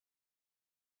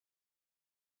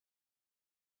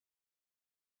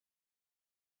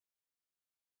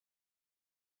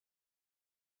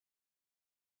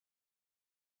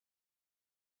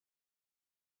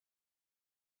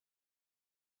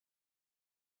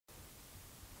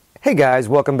Hey guys,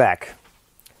 welcome back.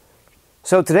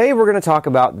 So today we're going to talk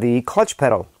about the clutch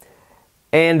pedal.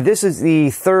 And this is the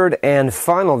third and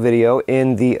final video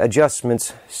in the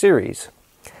adjustments series.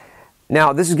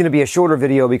 Now this is going to be a shorter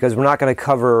video because we're not going to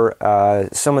cover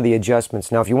some of the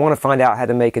adjustments. Now if you want to find out how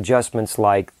to make adjustments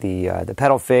like the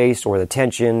pedal face or the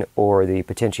tension or the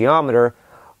potentiometer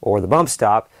or the bump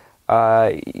stop,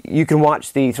 you can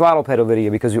watch the throttle pedal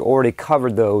video because we already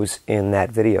covered those in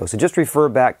that video. So just refer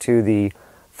back to the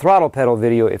throttle pedal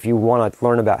video if you want to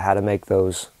learn about how to make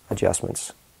those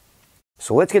adjustments.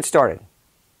 So let's get started.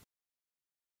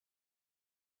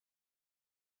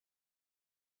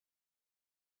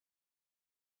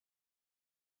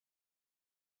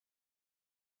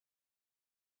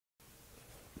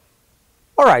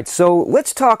 Alright, so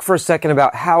let's talk for a second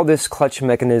about how this clutch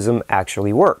mechanism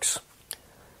actually works.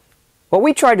 What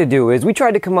we tried to do is we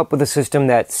tried to come up with a system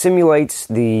that simulates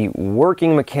the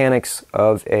working mechanics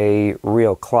of a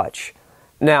real clutch.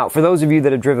 Now, for those of you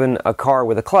that have driven a car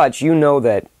with a clutch, you know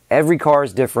that every car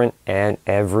is different and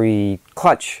every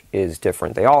clutch is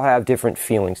different. They all have different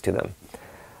feelings to them.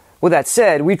 With that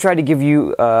said, we tried to give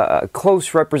you a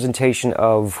close representation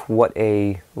of what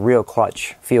a real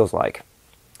clutch feels like.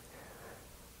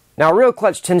 Now, a real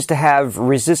clutch tends to have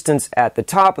resistance at the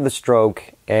top of the stroke,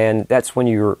 and that's when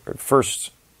you're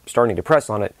first starting to press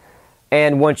on it.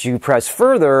 And once you press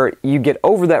further, you get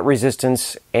over that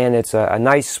resistance, and it's a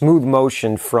nice smooth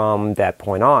motion from that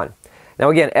point on. Now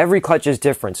again, every clutch is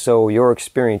different, so your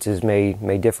experiences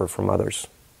may differ from others.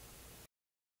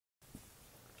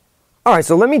 Alright,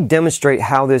 so let me demonstrate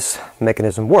how this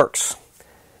mechanism works.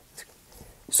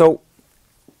 So,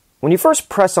 when you first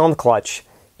press on the clutch,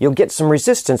 you'll get some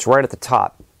resistance right at the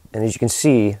top, and as you can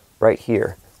see right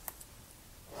here,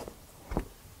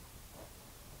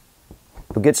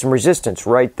 you'll get some resistance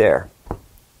right there.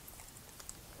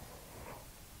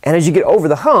 And as you get over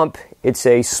the hump, it's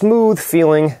a smooth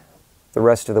feeling the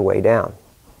rest of the way down.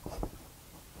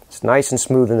 It's nice and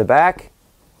smooth in the back,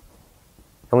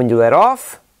 and when you let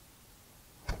off,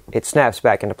 it snaps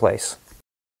back into place.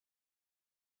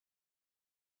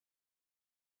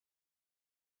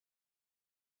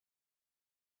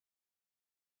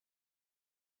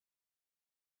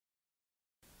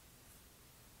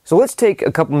 So let's take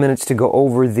a couple minutes to go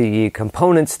over the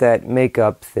components that make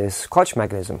up this clutch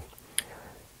mechanism.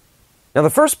 Now the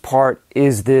first part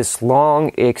is this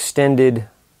long extended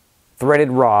threaded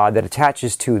rod that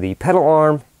attaches to the pedal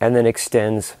arm and then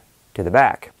extends to the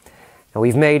back. Now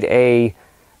we've made a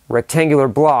rectangular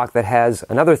block that has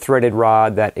another threaded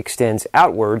rod that extends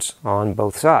outwards on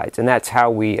both sides, and that's how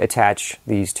we attach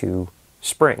these two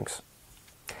springs.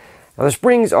 Now the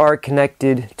springs are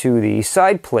connected to the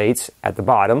side plates at the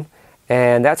bottom,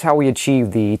 and that's how we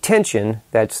achieve the tension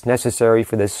that's necessary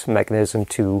for this mechanism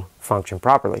to function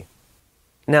properly.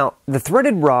 Now the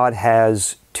threaded rod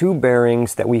has two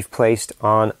bearings that we've placed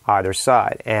on either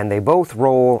side, and they both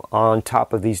roll on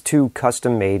top of these two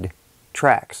custom-made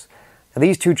tracks. Now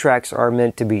these two tracks are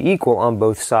meant to be equal on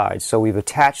both sides, so we've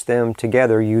attached them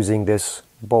together using this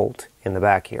bolt in the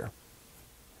back here.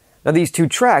 Now these two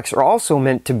tracks are also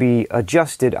meant to be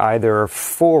adjusted either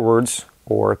forwards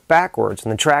or backwards,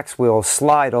 and the tracks will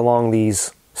slide along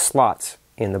these slots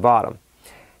in the bottom.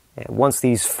 And once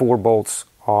these four bolts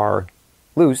are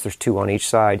loose, there's two on each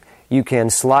side, you can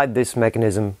slide this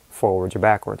mechanism forwards or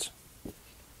backwards.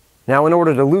 Now in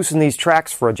order to loosen these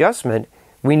tracks for adjustment,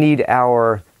 we need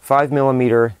our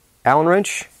 5mm Allen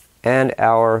wrench and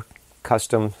our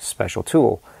custom special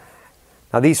tool.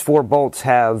 Now these four bolts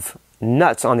have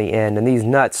nuts on the end, and these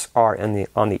nuts are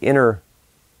on the inner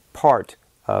part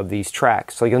of these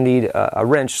tracks. So you'll need a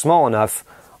wrench small enough,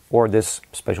 or this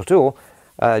special tool,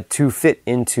 to fit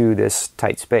into this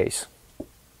tight space.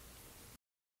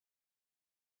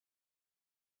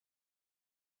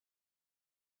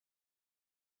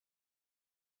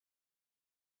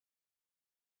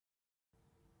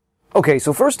 Okay,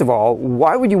 so first of all,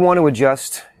 why would you want to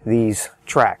adjust these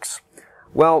tracks?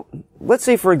 Well, let's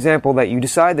say for example that you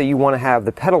decide that you want to have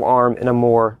the pedal arm in a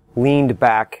more leaned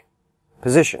back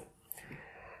position.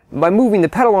 By moving the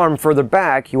pedal arm further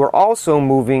back, you are also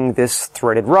moving this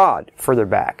threaded rod further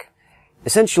back.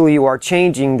 Essentially, you are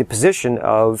changing the position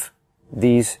of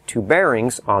these two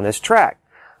bearings on this track.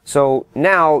 So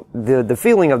now the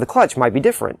feeling of the clutch might be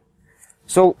different.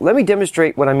 So let me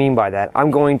demonstrate what I mean by that.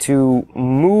 I'm going to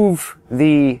move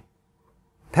the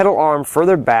pedal arm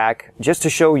further back just to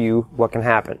show you what can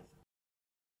happen.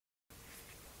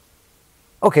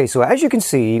 Okay, so as you can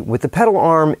see, with the pedal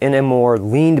arm in a more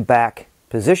leaned back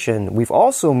position, we've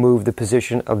also moved the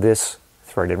position of this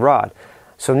threaded rod.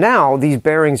 So now these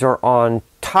bearings are on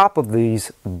top of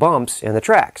these bumps in the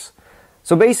tracks.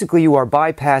 So basically you are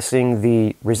bypassing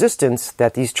the resistance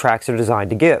that these tracks are designed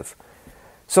to give.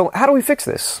 So how do we fix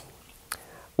this?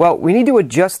 Well, we need to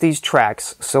adjust these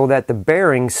tracks so that the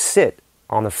bearings sit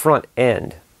on the front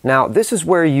end. Now, this is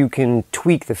where you can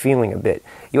tweak the feeling a bit.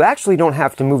 You actually don't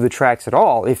have to move the tracks at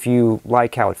all if you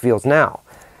like how it feels now.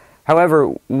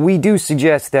 However, we do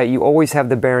suggest that you always have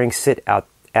the bearings sit out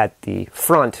at the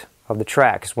front of the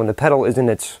tracks when the pedal is in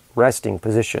its resting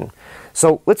position.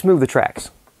 So let's move the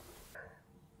tracks.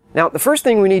 Now, the first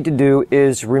thing we need to do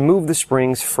is remove the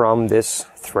springs from this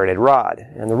threaded rod.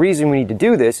 And the reason we need to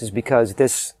do this is because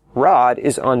this rod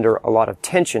is under a lot of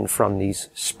tension from these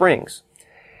springs.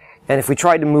 And if we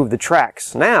tried to move the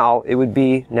tracks now, it would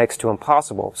be next to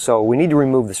impossible. So we need to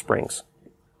remove the springs.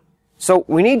 So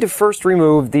we need to first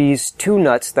remove these two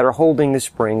nuts that are holding the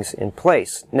springs in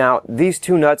place. Now, these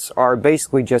two nuts are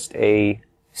basically just a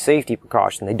safety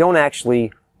precaution. They don't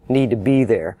actually need to be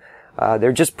there.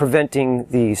 They're just preventing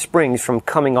the springs from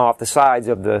coming off the sides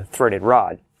of the threaded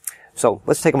rod. So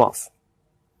let's take them off.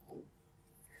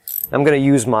 I'm going to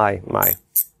use my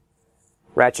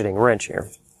ratcheting wrench here.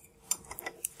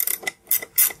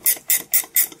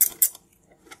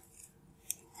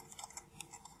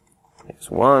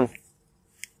 There's one.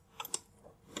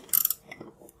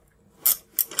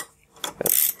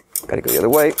 Got to go the other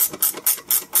way.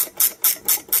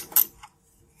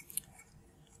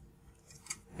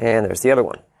 And there's the other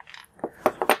one.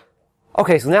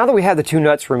 Okay, so now that we have the two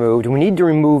nuts removed, we need to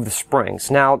remove the springs.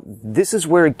 Now, this is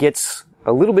where it gets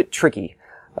a little bit tricky.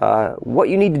 What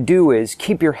you need to do is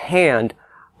keep your hand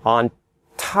on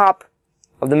top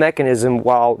of the mechanism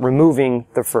while removing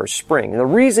the first spring. And the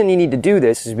reason you need to do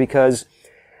this is because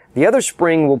the other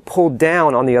spring will pull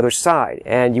down on the other side,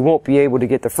 and you won't be able to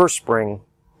get the first spring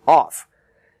off.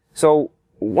 So,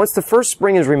 once the first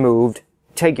spring is removed,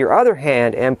 take your other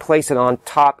hand and place it on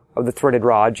top of the threaded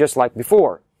rod, just like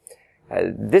before.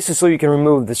 This is so you can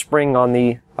remove the spring on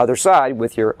the other side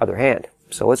with your other hand.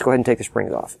 So let's go ahead and take the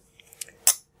springs off.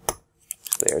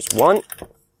 So there's one.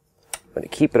 I'm going to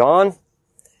keep it on.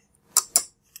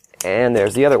 And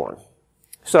there's the other one.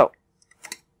 So,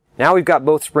 now we've got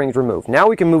both springs removed. Now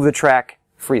we can move the track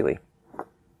freely.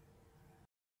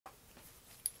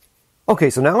 Okay,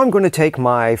 so now I'm going to take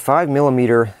my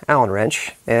 5mm Allen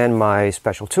wrench and my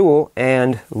special tool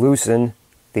and loosen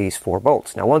these 4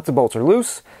 bolts. Now once the bolts are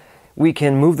loose, we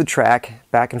can move the track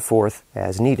back and forth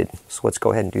as needed. So let's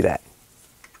go ahead and do that.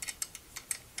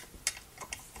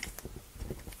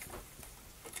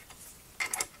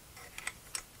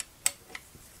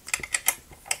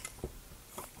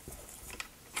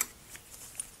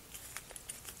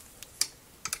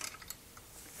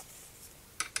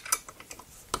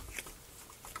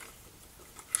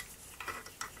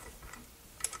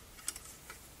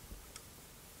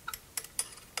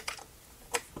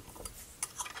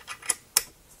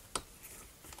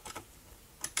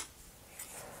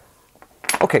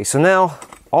 Okay, so now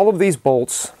all of these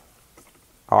bolts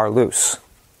are loose.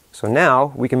 So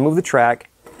now we can move the track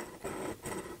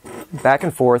back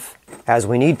and forth as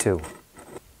we need to.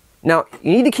 Now,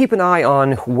 you need to keep an eye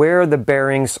on where the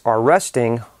bearings are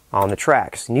resting on the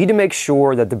tracks. You need to make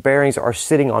sure that the bearings are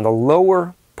sitting on the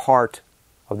lower part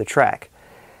of the track.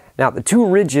 Now, the 2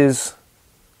 ridges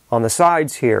on the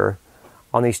sides here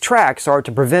on these tracks are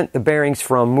to prevent the bearings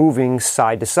from moving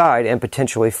side to side and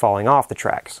potentially falling off the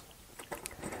tracks.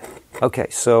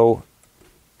 Okay, so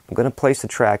I'm going to place the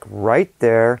track right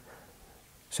there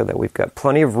so that we've got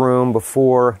plenty of room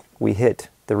before we hit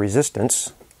the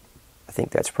resistance. I think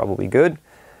that's probably good.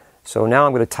 So now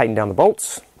I'm going to tighten down the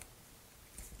bolts. I'm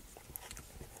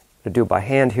going to do it by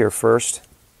hand here first.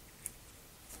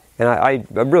 And I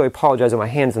really apologize that my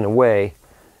hand's in the way.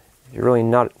 There's really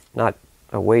not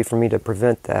a way for me to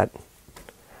prevent that.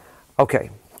 Okay,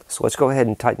 so let's go ahead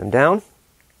and tighten them down.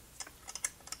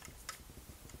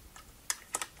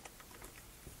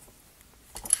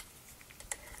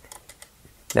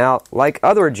 Now, like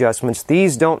other adjustments,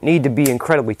 these don't need to be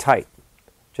incredibly tight.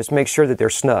 Just make sure that they're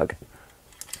snug.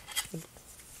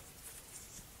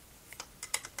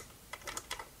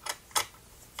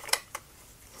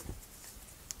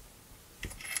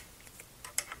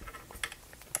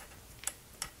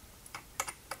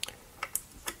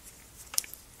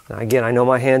 Now, again, I know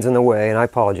my hand's in the way, and I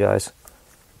apologize.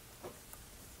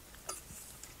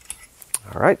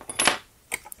 All right.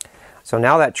 So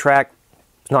now that track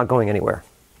is not going anywhere.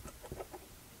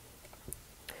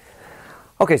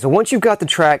 Okay, so once you've got the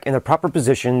track in the proper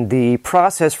position, the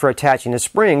process for attaching the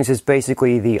springs is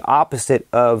basically the opposite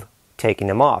of taking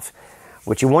them off.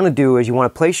 What you want to do is you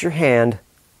want to place your hand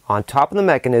on top of the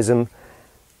mechanism,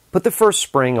 put the first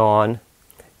spring on,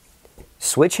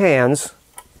 switch hands,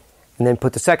 and then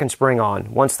put the second spring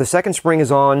on. Once the second spring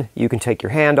is on, you can take your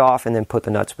hand off and then put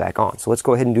the nuts back on. So let's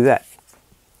go ahead and do that.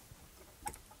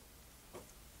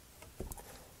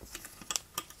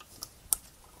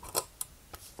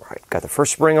 All right, got the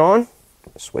first spring on.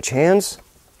 Switch hands.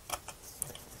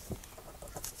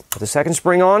 Put the second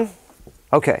spring on.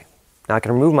 Okay, now I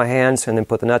can remove my hands and then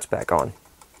put the nuts back on.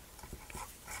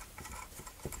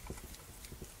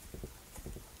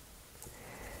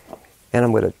 And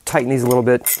I'm going to tighten these a little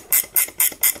bit.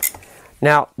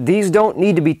 Now, these don't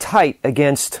need to be tight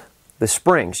against the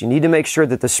springs. You need to make sure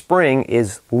that the spring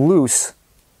is loose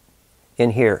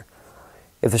in here.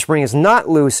 If the spring is not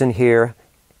loose in here,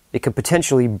 it could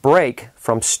potentially break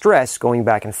from stress going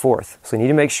back and forth. So you need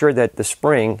to make sure that the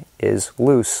spring is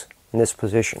loose in this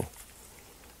position.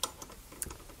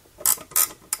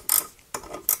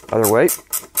 Other way.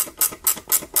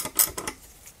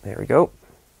 There we go.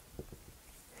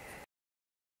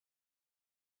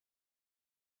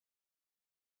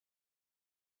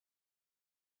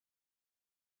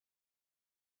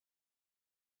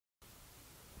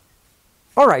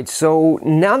 Alright, so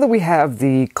now that we have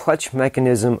the clutch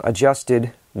mechanism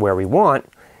adjusted where we want,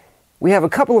 we have a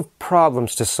couple of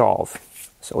problems to solve.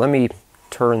 So let me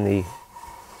turn the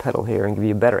pedal here and give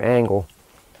you a better angle.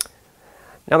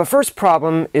 Now the first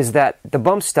problem is that the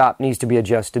bump stop needs to be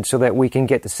adjusted so that we can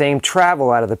get the same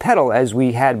travel out of the pedal as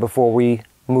we had before we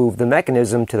moved the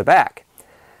mechanism to the back.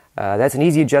 That's an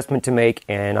easy adjustment to make,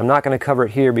 and I'm not going to cover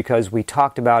it here because we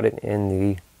talked about it in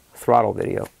the throttle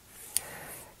video.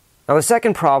 Now the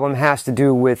second problem has to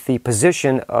do with the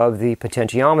position of the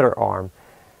potentiometer arm.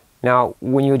 Now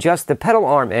when you adjust the pedal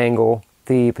arm angle,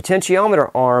 the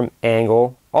potentiometer arm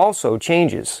angle also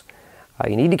changes.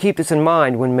 You need to keep this in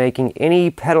mind when making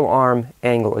any pedal arm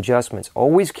angle adjustments.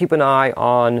 Always keep an eye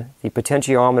on the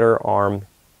potentiometer arm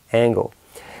angle.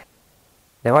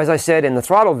 Now as I said in the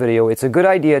throttle video, it's a good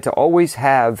idea to always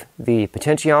have the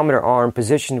potentiometer arm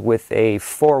positioned with a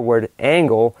forward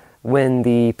angle when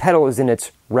the pedal is in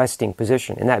its resting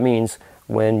position, and that means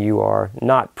when you are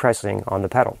not pressing on the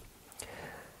pedal.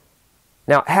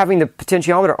 Now, having the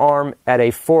potentiometer arm at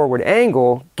a forward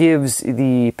angle gives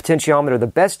the potentiometer the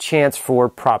best chance for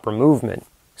proper movement.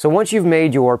 So once you've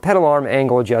made your pedal arm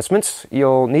angle adjustments,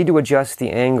 you'll need to adjust the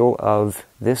angle of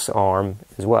this arm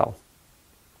as well.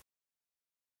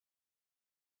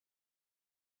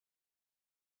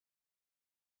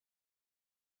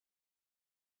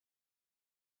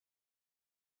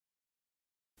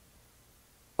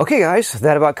 Okay guys,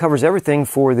 that about covers everything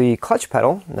for the clutch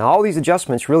pedal. Now all these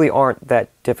adjustments really aren't that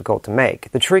difficult to make.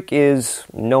 The trick is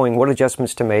knowing what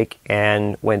adjustments to make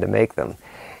and when to make them.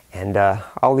 And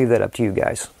I'll leave that up to you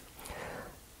guys.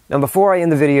 Now before I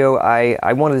end the video,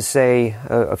 I wanted to say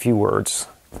a few words.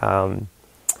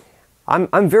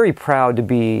 I'm very proud to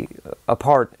be a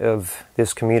part of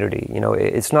this community. You know,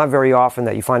 it's not very often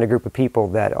that you find a group of people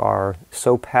that are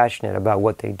so passionate about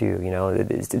what they do. You know,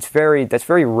 that's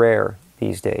very rare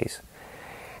these days.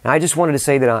 And I just wanted to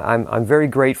say that I'm very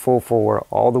grateful for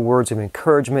all the words of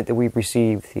encouragement that we've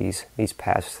received these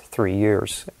past 3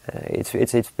 years.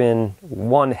 It's been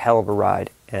one hell of a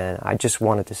ride, and I just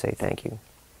wanted to say thank you.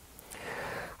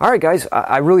 Alright guys,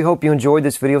 I really hope you enjoyed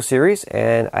this video series,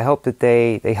 and I hope that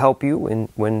they help you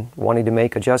when wanting to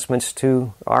make adjustments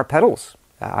to our pedals.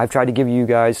 I've tried to give you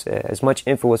guys as much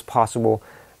info as possible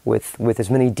with as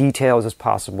many details as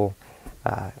possible.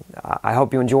 I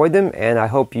hope you enjoyed them, and I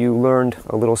hope you learned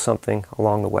a little something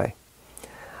along the way.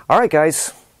 Alright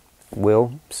guys,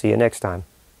 we'll see you next time.